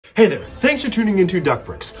Hey there, thanks for tuning into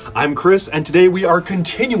Duckbricks. I'm Chris, and today we are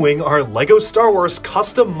continuing our LEGO Star Wars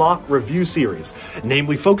custom MOC review series,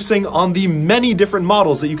 namely focusing on the many different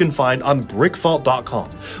models that you can find on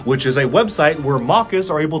Brickvault.com, which is a website where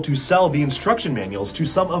MOCists are able to sell the instruction manuals to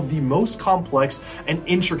some of the most complex and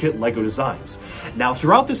intricate LEGO designs. Now,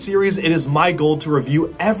 throughout this series, it is my goal to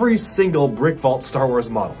review every single Brickvault Star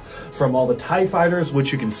Wars model. From all the TIE fighters,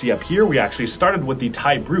 which you can see up here, we actually started with the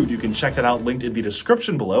TIE Brute. You can check that out linked in the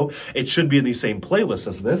description below. It should be in the same playlist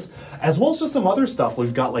as this, as well as just some other stuff.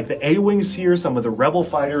 We've got like the A-Wings here, some of the Rebel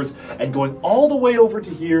fighters, and going all the way over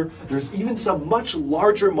to here, there's even some much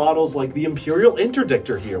larger models like the Imperial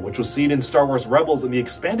Interdictor here, which was seen in Star Wars Rebels in the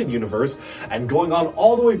expanded universe, and going on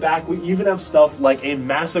all the way back, we even have stuff like a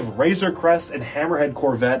massive Razor Crest and Hammerhead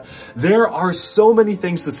Corvette. There are so many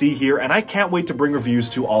things to see here, and I can't wait to bring reviews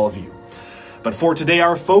to all of you. But for today,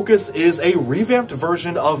 our focus is a revamped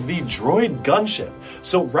version of the Droid Gunship.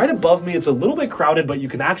 So right above me, it's a little bit crowded, but you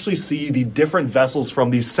can actually see the different vessels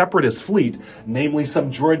from the Separatist fleet, namely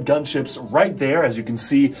some Droid Gunships right there. As you can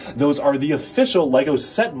see, those are the official LEGO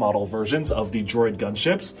set model versions of the Droid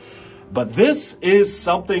Gunships. But this is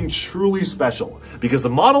something truly special, because the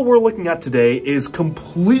model we're looking at today is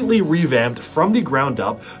completely revamped from the ground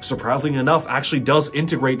up. Surprisingly enough, actually does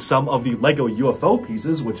integrate some of the LEGO UFO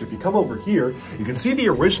pieces, which if you come over here, you can see the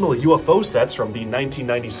original UFO sets from the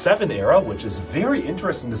 1997 era, which is very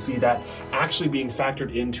interesting to see that actually being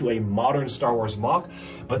factored into a modern Star Wars MOC.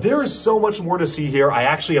 But there is so much more to see here. I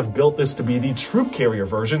actually have built this to be the troop carrier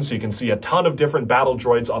version, so you can see a ton of different battle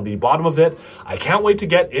droids on the bottom of it. I can't wait to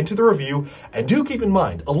get into the review. And do keep in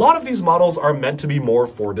mind, a lot of these models are meant to be more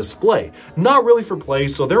for display, not really for play,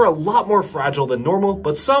 so they're a lot more fragile than normal,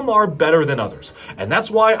 but some are better than others. And that's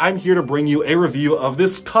why I'm here to bring you a review of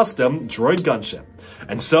this custom Droid Gunship.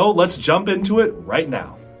 And so let's jump into it right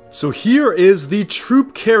now. So here is the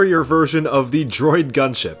troop carrier version of the Droid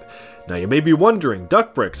Gunship. Now you may be wondering,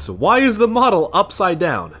 Duckbricks, why is the model upside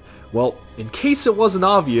down? Well, in case it wasn't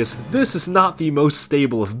obvious, this is not the most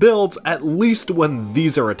stable of builds, at least when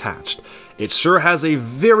these are attached. It sure has a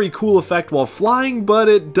very cool effect while flying, but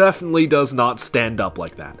it definitely does not stand up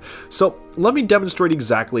like that. So let me demonstrate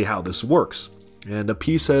exactly how this works. And the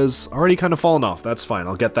piece has already kind of fallen off, that's fine,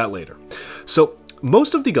 I'll get that later. So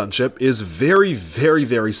most of the gunship is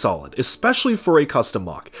very solid, especially for a custom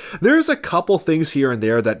MOC. There's a couple things here and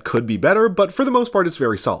there that could be better, but for the most part it's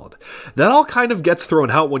very solid. That all kind of gets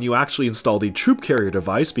thrown out when you actually install the troop carrier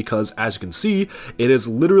device because, as you can see, it is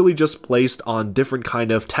literally just placed on different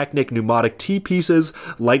kind of Technic pneumatic T-pieces,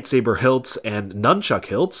 lightsaber hilts, and nunchuck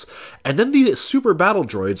hilts, and then the super battle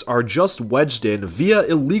droids are just wedged in via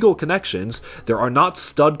illegal connections. There are not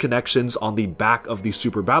stud connections on the back of the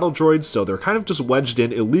super battle droids, so they're kind of just wedged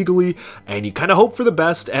in illegally, and you kind of hope for the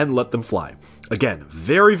best and let them fly. Again,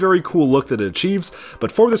 very cool look that it achieves,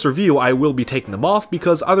 but for this review I will be taking them off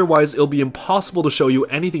because otherwise it'll be impossible to show you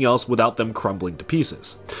anything else without them crumbling to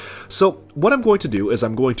pieces. So what I'm going to do is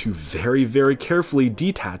I'm going to very carefully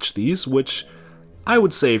detach these, which I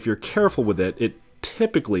would say if you're careful with it, it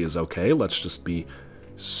typically is okay. Let's just be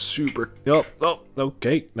super... Oh,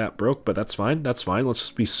 okay, that broke, but that's fine. Let's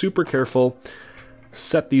just be super careful.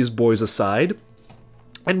 Set these boys aside.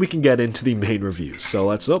 And we can get into the main review. So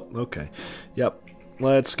let's, okay. Yep,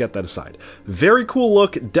 let's get that aside. Very cool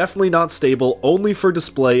look, definitely not stable, only for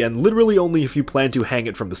display, and literally only if you plan to hang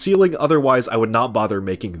it from the ceiling, otherwise I would not bother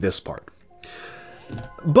making this part.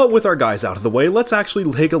 But with our guys out of the way, let's actually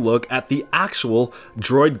take a look at the actual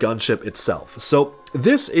Droid Gunship itself. So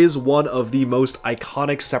this is one of the most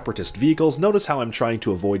iconic Separatist vehicles. Notice how I'm trying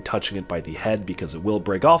to avoid touching it by the head because it will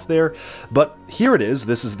break off there. But here it is.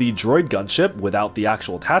 This is the Droid Gunship without the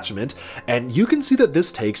actual attachment. And you can see that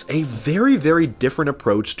this takes a very different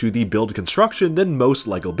approach to the build construction than most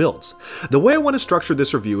LEGO builds. The way I want to structure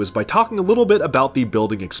this review is by talking a little bit about the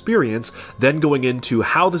building experience, then going into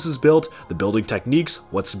how this is built, the building techniques,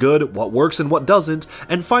 what's good, what works and what doesn't,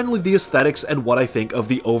 and finally the aesthetics and what I think of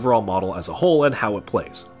the overall model as a whole and how it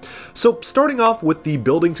plays. So starting off with the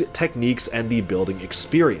building techniques and the building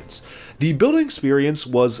experience. The building experience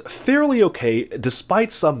was fairly okay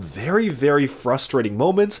despite some very frustrating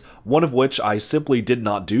moments, one of which I simply did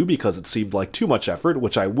not do because it seemed like too much effort,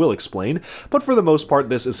 which I will explain, but for the most part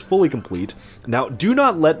this is fully complete. Now do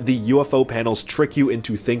not let the UFO panels trick you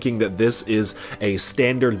into thinking that this is a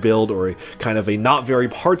standard build or a kind of a not very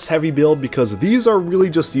parts heavy build, because these are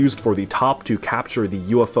really just used for the top to capture the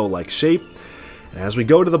UFO-like shape. And as we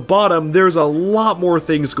go to the bottom, there's a lot more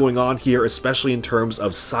things going on here, especially in terms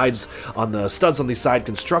of sides on the studs on the side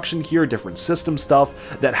construction here, different system stuff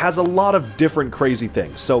that has a lot of different crazy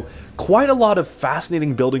things. So quite a lot of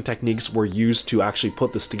fascinating building techniques were used to actually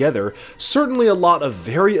put this together. Certainly a lot of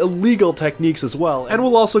very illegal techniques as well, and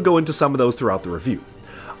we'll also go into some of those throughout the review.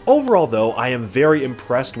 Overall though, I am very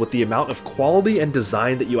impressed with the amount of quality and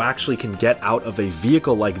design that you actually can get out of a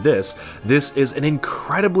vehicle like this. This is an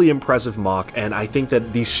incredibly impressive MOC, and I think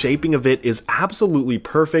that the shaping of it is absolutely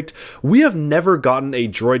perfect. We have never gotten a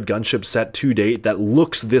Droid Gunship set to date that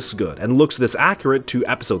looks this good and looks this accurate to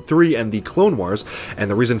Episode 3 and the Clone Wars, and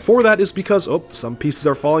the reason for that is because, oh, some pieces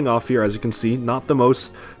are falling off here, as you can see, not the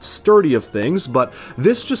most sturdy of things, but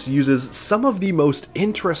this just uses some of the most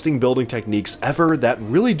interesting building techniques ever that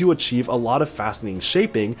really do achieve a lot of fascinating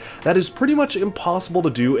shaping that is pretty much impossible to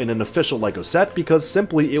do in an official LEGO set because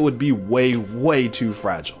simply it would be way too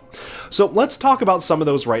fragile. So let's talk about some of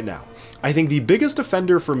those right now. I think the biggest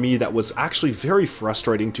offender for me that was actually very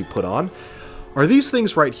frustrating to put on are these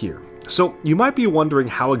things right here. So you might be wondering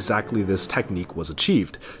how exactly this technique was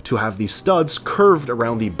achieved, to have the studs curved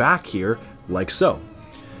around the back here like so.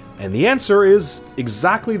 And the answer is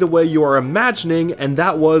exactly the way you are imagining, and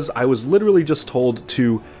that was, I was literally just told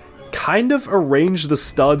to kind of arrange the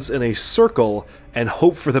studs in a circle and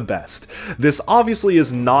hope for the best. This obviously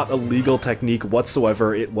is not a legal technique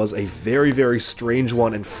whatsoever. It was a very strange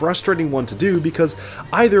one and frustrating one to do because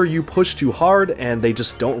either you push too hard and they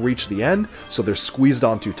just don't reach the end, so they're squeezed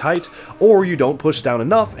on too tight, or you don't push down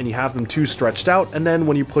enough and you have them too stretched out, and then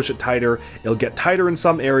when you push it tighter, it'll get tighter in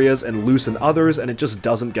some areas and loose in others, and it just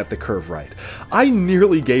doesn't get the curve right. I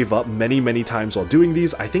nearly gave up many times while doing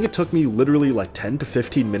these. I think it took me literally like 10 to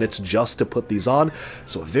 15 minutes just to put these on,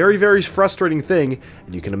 so a very frustrating thing.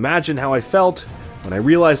 And you can imagine how I felt when I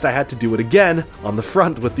realized I had to do it again on the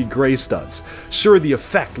front with the gray studs. Sure, the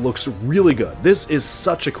effect looks really good. This is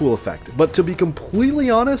such a cool effect, but to be completely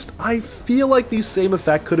honest, I feel like the same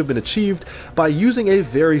effect could have been achieved by using a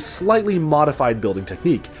very slightly modified building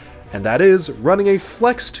technique, and that is running a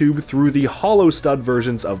flex tube through the hollow stud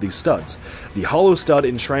versions of these studs. The hollow stud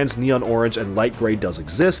in trans neon orange and light gray does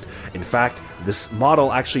exist. In fact, this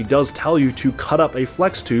model actually does tell you to cut up a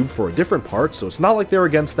flex tube for a different part, so it's not like they're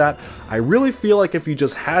against that. I really feel like if you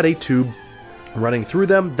just had a tube running through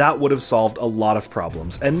them, that would have solved a lot of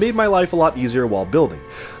problems and made my life a lot easier while building.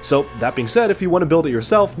 So that being said, if you want to build it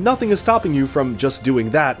yourself, nothing is stopping you from just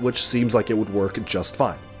doing that, which seems like it would work just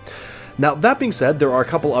fine. Now, that being said, there are a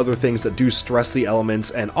couple other things that do stress the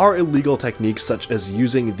elements and are illegal techniques, such as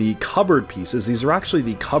using the cupboard pieces. These are actually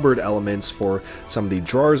the cupboard elements for some of the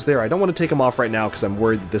drawers there. I don't want to take them off right now because I'm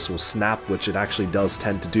worried that this will snap, which it actually does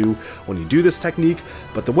tend to do when you do this technique.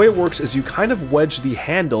 But the way it works is you kind of wedge the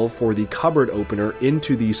handle for the cupboard opener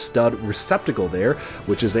into the stud receptacle there,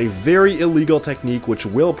 which is a very illegal technique which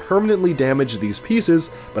will permanently damage these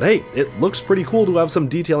pieces. But hey, it looks pretty cool to have some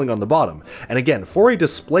detailing on the bottom. And again, for a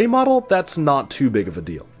display model, that's not too big of a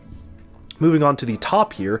deal. Moving on to the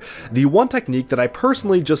top here, the one technique that I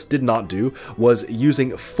personally just did not do was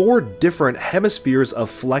using 4 different hemispheres of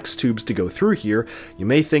flex tubes to go through here. You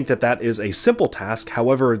may think that that is a simple task,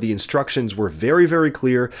 however, the instructions were very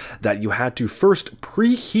clear that you had to first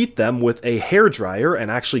preheat them with a hairdryer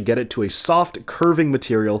and actually get it to a soft curving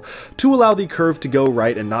material to allow the curve to go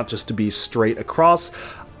right and not just to be straight across.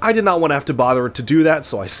 I did not want to have to bother to do that,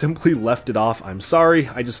 so I simply left it off. I'm sorry,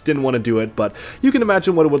 I just didn't want to do it, but you can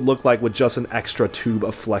imagine what it would look like with just an extra tube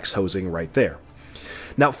of flex hosing right there.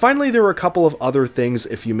 Now, finally, there were a couple of other things.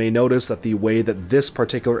 If you may notice that the way that this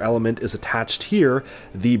particular element is attached here,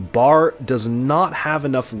 the bar does not have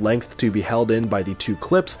enough length to be held in by the 2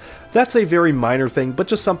 clips. That's a very minor thing, but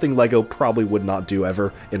just something LEGO probably would not do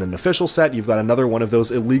ever. In an official set, you've got another one of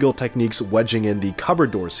those illegal techniques wedging in the cupboard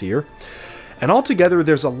doors here. And altogether,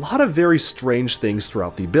 there's a lot of very strange things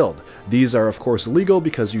throughout the build. These are of course legal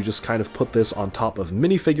because you just kind of put this on top of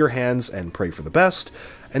minifigure hands and pray for the best.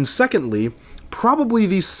 And secondly, probably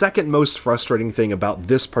the second most frustrating thing about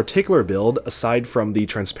this particular build, aside from the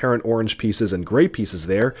transparent orange pieces and gray pieces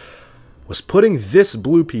there, was putting this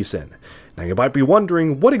blue piece in. Now you might be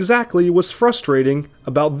wondering what exactly was frustrating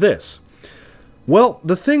about this. Well,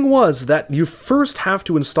 the thing was that you first have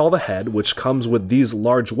to install the head, which comes with these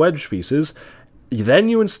large wedge pieces, then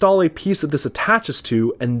you install a piece that this attaches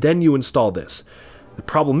to, and then you install this. The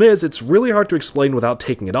problem is, it's really hard to explain without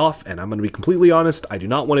taking it off, and I'm going to be completely honest, I do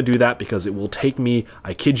not want to do that because it will take me,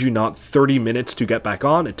 I kid you not, 30 minutes to get back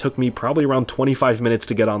on. It took me probably around 25 minutes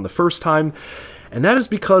to get on the first time. And that is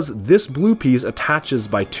because this blue piece attaches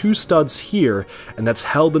by 2 studs here, and that's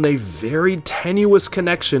held in a very tenuous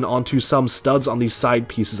connection onto some studs on these side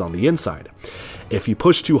pieces on the inside. If you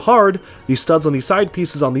push too hard, the studs on the side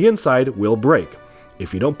pieces on the inside will break.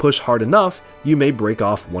 If you don't push hard enough, you may break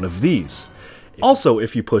off one of these. Also,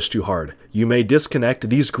 if you push too hard, you may disconnect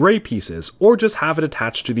these gray pieces or just have it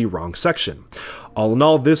attached to the wrong section. All in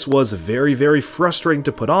all, this was very frustrating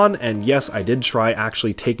to put on, and yes, I did try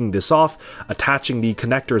actually taking this off, attaching the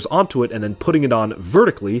connectors onto it, and then putting it on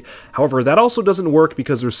vertically. However, that also doesn't work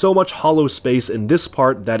because there's so much hollow space in this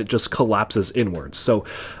part that it just collapses inwards. So,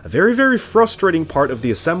 a very frustrating part of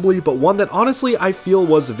the assembly, but one that honestly I feel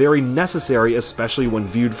was very necessary, especially when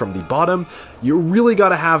viewed from the bottom. You really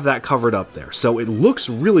gotta have that covered up there. So it looks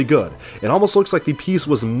really good. It almost looks like the piece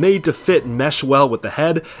was made to fit and mesh well with the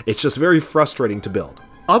head. It's just very frustrating to build.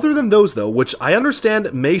 Other than those though, which I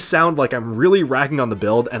understand may sound like I'm really ragging on the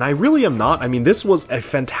build, and I really am not. I mean, this was a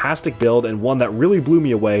fantastic build and one that really blew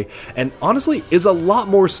me away, and honestly is a lot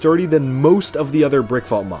more sturdy than most of the other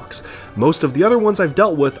Brickvault MOCs. Most of the other ones I've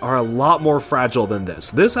dealt with are a lot more fragile than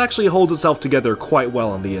this. This actually holds itself together quite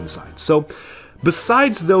well on the inside. So,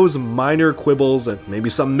 besides those minor quibbles and maybe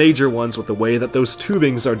some major ones with the way that those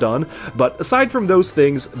tubings are done, but aside from those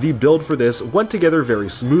things, the build for this went together very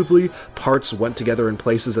smoothly, parts went together in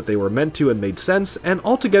places that they were meant to and made sense, and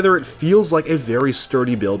altogether it feels like a very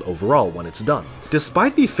sturdy build overall when it's done.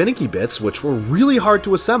 Despite the finicky bits, which were really hard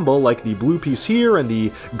to assemble, like the blue piece here and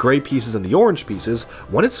the gray pieces and the orange pieces,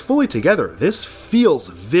 when it's fully together, this feels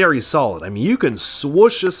very solid. I mean, you can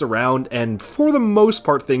swoosh this around and for the most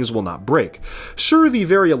part things will not break. Sure, the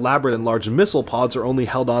very elaborate and large missile pods are only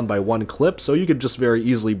held on by one clip, so you could just very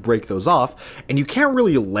easily break those off, and you can't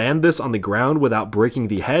really land this on the ground without breaking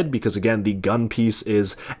the head because again, the gun piece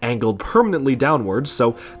is angled permanently downwards,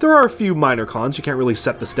 so there are a few minor cons. You can't really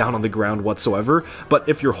set this down on the ground whatsoever. But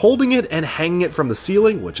if you're holding it and hanging it from the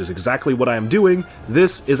ceiling, which is exactly what I am doing,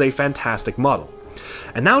 this is a fantastic model.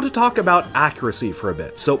 And now to talk about accuracy for a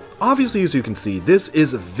bit. So obviously, as you can see, this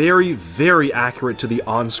is very accurate to the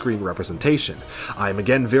on-screen representation. I'm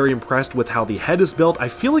again very impressed with how the head is built. I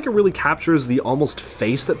feel like it really captures the almost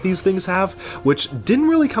face that these things have, which didn't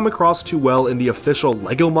really come across too well in the official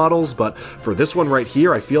LEGO models, but for this one right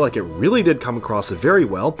here, I feel like it really did come across very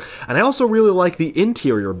well. And I also really like the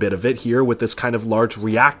interior bit of it here with this kind of large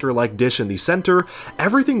reactor-like dish in the center.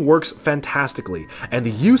 Everything works fantastically, and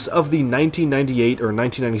the use of the 1998 or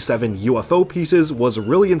 1997 UFO pieces was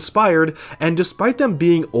really inspired, and despite them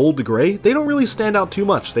being old gray, they don't really stand out too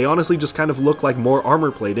much. They honestly just kind of look like more armor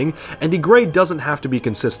plating, and the gray doesn't have to be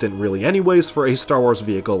consistent really anyways for a Star Wars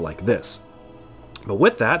vehicle like this. But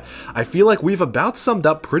with that, I feel like we've about summed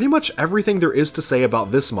up pretty much everything there is to say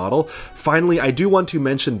about this model. Finally, I do want to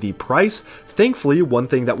mention the price. Thankfully, one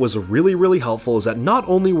thing that was really helpful is that not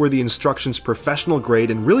only were the instructions professional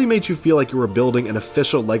grade and really made you feel like you were building an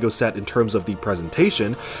official LEGO set in terms of the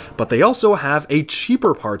presentation, but they also have a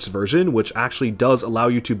cheaper parts version, which actually does allow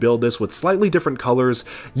you to build this with slightly different colors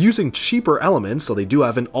using cheaper elements, so they do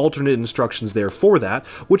have an alternate instructions there for that,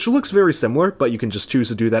 which looks very similar, but you can just choose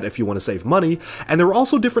to do that if you want to save money. And there are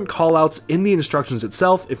also different callouts in the instructions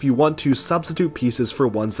itself if you want to substitute pieces for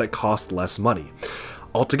ones that cost less money.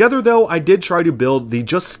 Altogether though, I did try to build the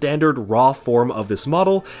just standard raw form of this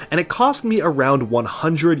model, and it cost me around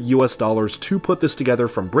 $100 US to put this together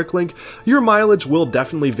from Bricklink. Your mileage will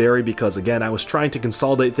definitely vary because again, I was trying to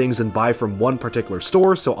consolidate things and buy from one particular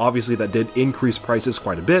store, so obviously that did increase prices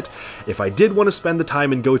quite a bit. If I did want to spend the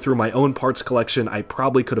time and go through my own parts collection, I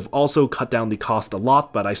probably could have also cut down the cost a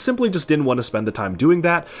lot, but I simply just didn't want to spend the time doing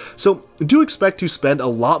that. So do expect to spend a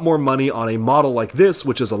lot more money on a model like this,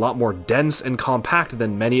 which is a lot more dense and compact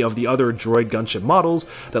than many of the other Droid Gunship models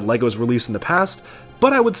that LEGO's released in the past,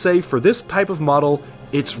 but I would say for this type of model,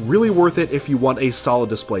 it's really worth it if you want a solid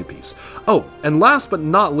display piece. Oh, and last but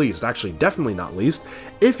not least, actually definitely not least,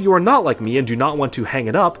 if you are not like me and do not want to hang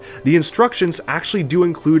it up, the instructions actually do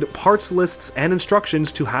include parts lists and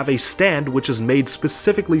instructions to have a stand which is made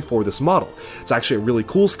specifically for this model. It's actually a really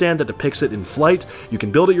cool stand that depicts it in flight. You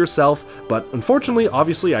can build it yourself, but unfortunately,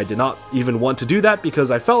 obviously, I did not even want to do that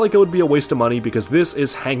because I felt like it would be a waste of money because this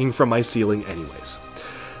is hanging from my ceiling anyways.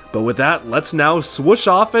 But with that, let's now swoosh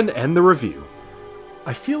off and end the review.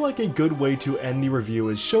 I feel like a good way to end the review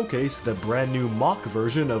is showcase the brand new MOC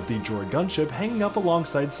version of the Droid Gunship hanging up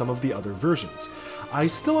alongside some of the other versions. I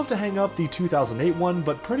still have to hang up the 2008 one,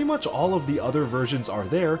 but pretty much all of the other versions are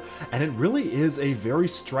there, and it really is a very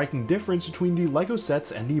striking difference between the LEGO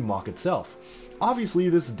sets and the MOC itself. Obviously,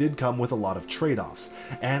 this did come with a lot of trade-offs,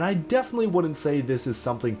 and I definitely wouldn't say this is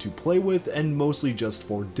something to play with and mostly just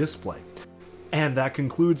for display. And that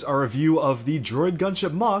concludes our review of the Droid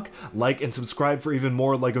Gunship MOC. Like and subscribe for even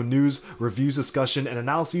more LEGO news, reviews, discussion, and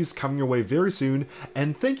analyses coming your way very soon.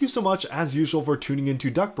 And thank you so much, as usual, for tuning into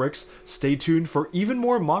Duck Bricks. Stay tuned for even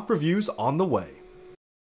more MOC reviews on the way.